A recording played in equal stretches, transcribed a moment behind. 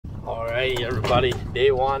Alrighty, everybody,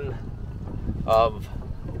 day one of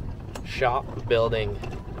shop building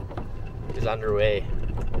is underway.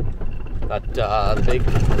 Got the big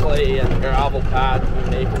clay and gravel pad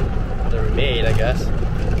they're made, I guess, is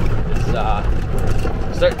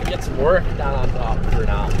starting to get some work done on top for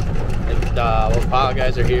now. And well, pile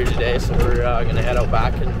guys are here today, so we're gonna head out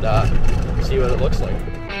back and see what it looks like.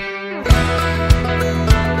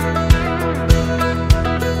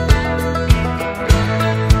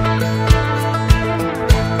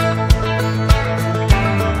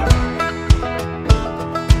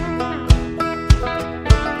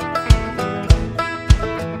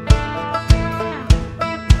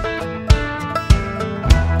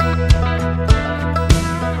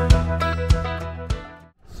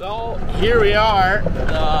 So here we are.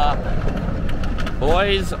 The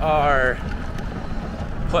boys are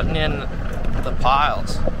putting in the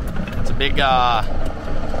piles. It's a big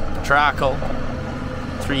Traco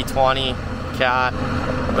 320 cat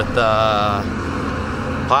with the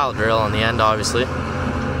pile drill on the end, obviously,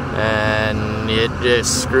 and it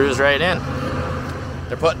just screws right in.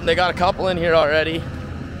 They got a couple in here already.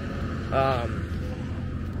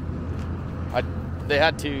 They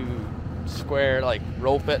had to square, like,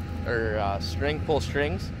 rope it or pull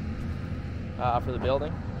strings for the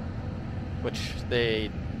building, which they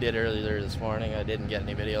did earlier this morning. I didn't get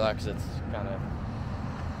any video of that because it's kind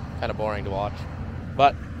of boring to watch.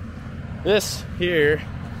 But this here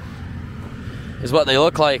is what they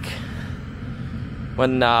look like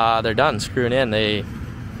when they're done screwing in. They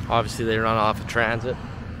obviously run off a transit.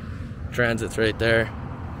 Transit's right there,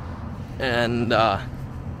 and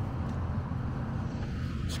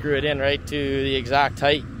screw it in right to the exact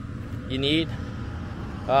height you need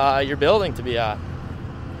your building to be at,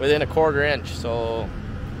 within a 1/4 inch. So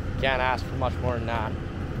can't ask for much more than that.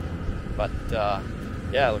 But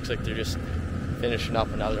yeah, it looks like they're just finishing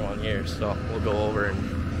up another one here, so we'll go over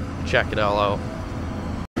and check it all out.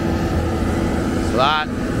 So that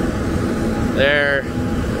there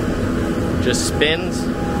just spins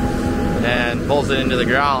and pulls it into the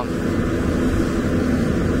ground.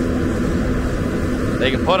 They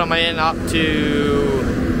can put them in up to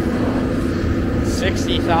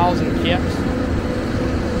 60,000 kips,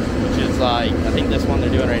 which is like, I think this one they're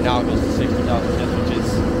doing right now goes to 60,000 kips, which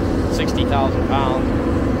is 60,000 pounds,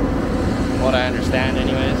 from what I understand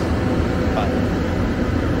anyways. But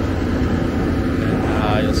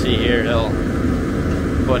you'll see here, he'll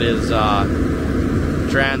put his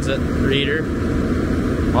transit reader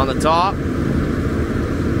on the top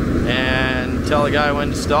and tell the guy when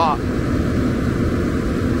to stop.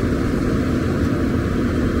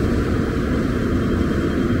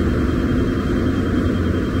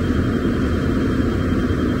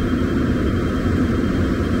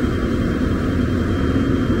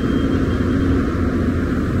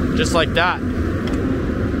 Just like that,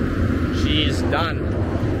 she's done.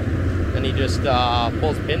 And he just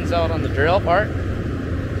pulls pins out on the drill part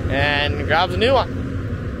and grabs a new one.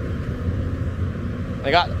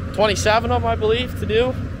 I got 27 of them, I believe, to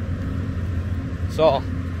do. So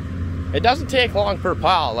it doesn't take long per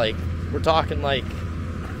pile. Like, we're talking like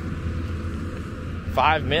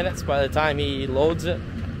 5 minutes by the time he loads it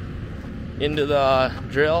into the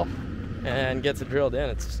drill and gets it drilled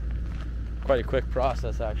in. It's quite a quick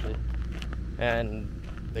process, actually. And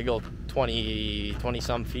they go 20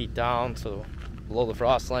 some feet down, so below the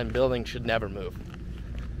frost line. Building should never move,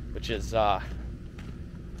 which is what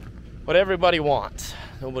everybody wants.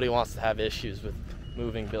 Nobody wants to have issues with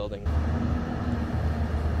moving buildings.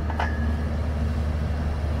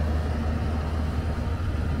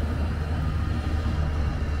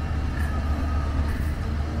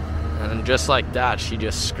 And just like that, she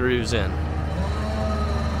just screws in.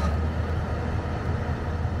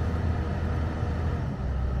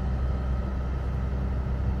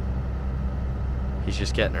 He's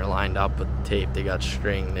just getting her lined up with tape. They got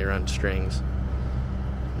string, they run strings.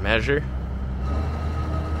 Measure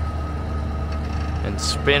and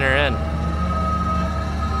spin her in.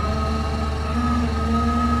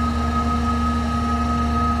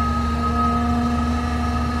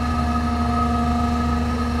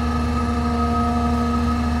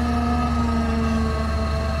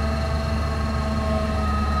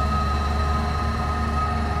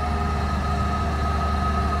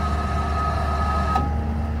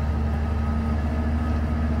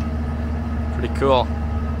 Pretty cool.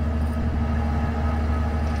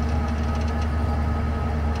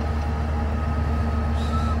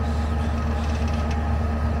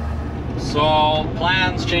 So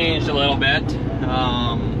plans changed a little bit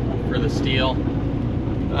for the steel.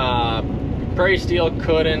 Prairie Steel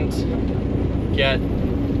couldn't get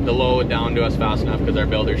the load down to us fast enough because our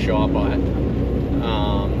builders show up on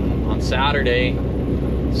Saturday.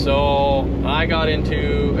 So I got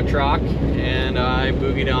into a truck and I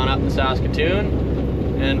boogied on up to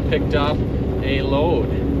Saskatoon and picked up a load.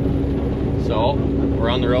 So we're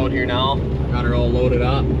on the road here now, got her all loaded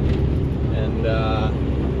up, and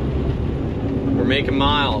we're making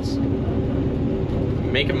miles.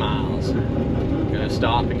 Gonna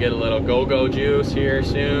stop and get a little go-go juice here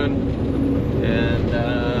soon, and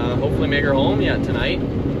hopefully make her home yet tonight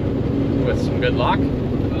with some good luck.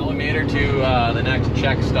 Well, we made her to the next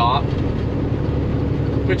check stop,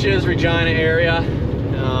 which is Regina area.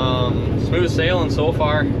 Smooth sailing so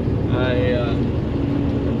far.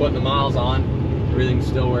 I'm putting the miles on. Everything's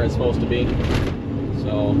still where it's supposed to be,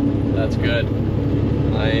 so that's good.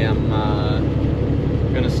 I am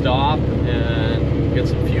gonna stop and get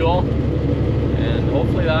some fuel, and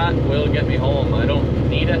hopefully that will get me home. I don't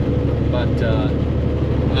need it, but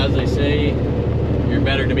as they say, you're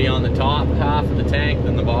better to be on the top half of the tank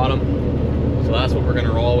than the bottom, so that's what we're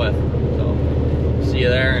gonna roll with. So see you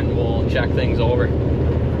there, and we'll check things over.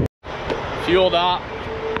 Fueled up.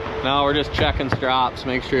 Now we're just checking straps,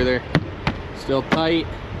 make sure they're still tight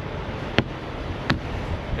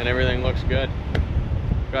and everything looks good.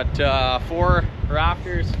 Got 4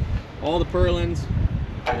 rafters, all the purlins,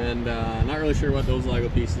 and not really sure what those Lego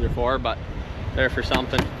pieces are for, but they're for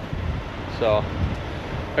something. So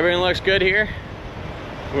everything looks good here.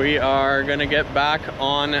 We are gonna get back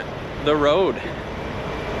on the road.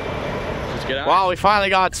 Let's get out. Wow, we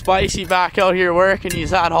finally got Spicy back out here working.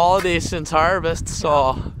 He's had holidays since harvest,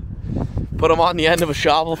 so put him on the end of a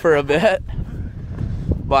shovel for a bit.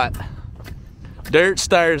 But Dirt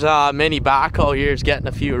Star's mini backhoe here is getting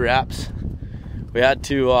a few reps. We had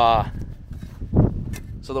to,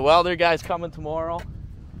 so the welder guy's coming tomorrow,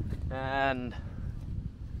 and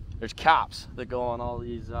there's caps that go on all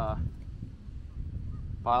these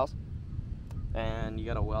piles, and you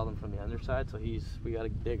gotta weld them from the underside. So we gotta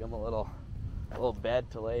dig him a little bed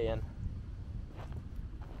to lay in.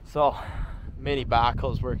 So mini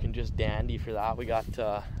backhoe's working just dandy for that. We got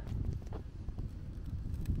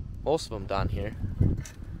most of them done here,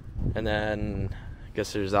 and then I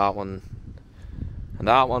guess there's that one and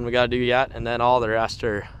that one we gotta do yet, and then all the rest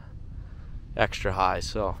are extra high.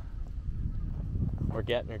 So we're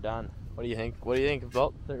getting her done. What do you think? What do you think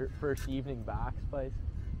about the first evening back, Spice?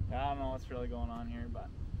 I don't know what's really going on here, but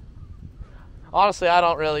honestly, I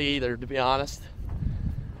don't really either, to be honest.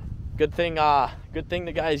 Good thing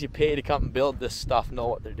the guys you pay to come and build this stuff know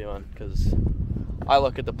what they're doing, because I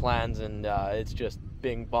look at the plans and it's just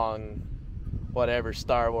bing bong, whatever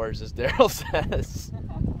Star Wars, as Daryl says.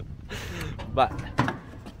 But a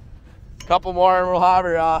couple more and we'll have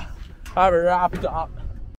her wrapped up.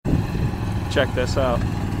 check this out.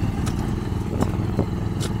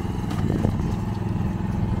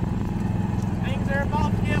 Things are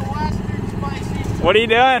about to get western spicy. What are you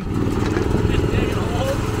doing? Just digging a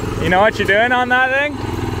hole. You know what you're doing on that thing?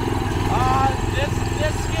 This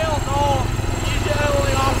scale, no. Usually I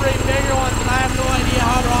only operate bigger ones, and I have no idea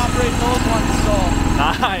how to operate those ones, so.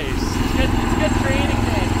 Nice. It's good training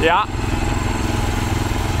day. Yeah.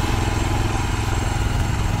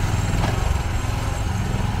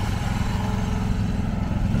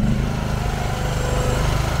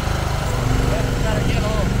 Gotta get a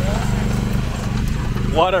little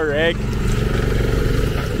closer. What a rig.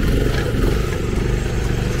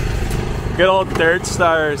 Good old Dirt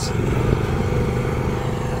Stars.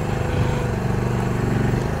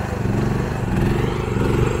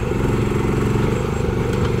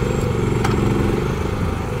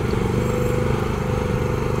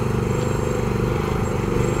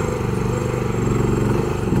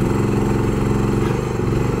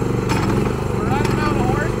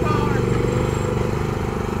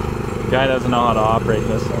 Guy doesn't know how to operate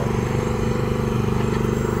this.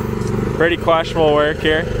 Pretty questionable work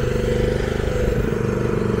here.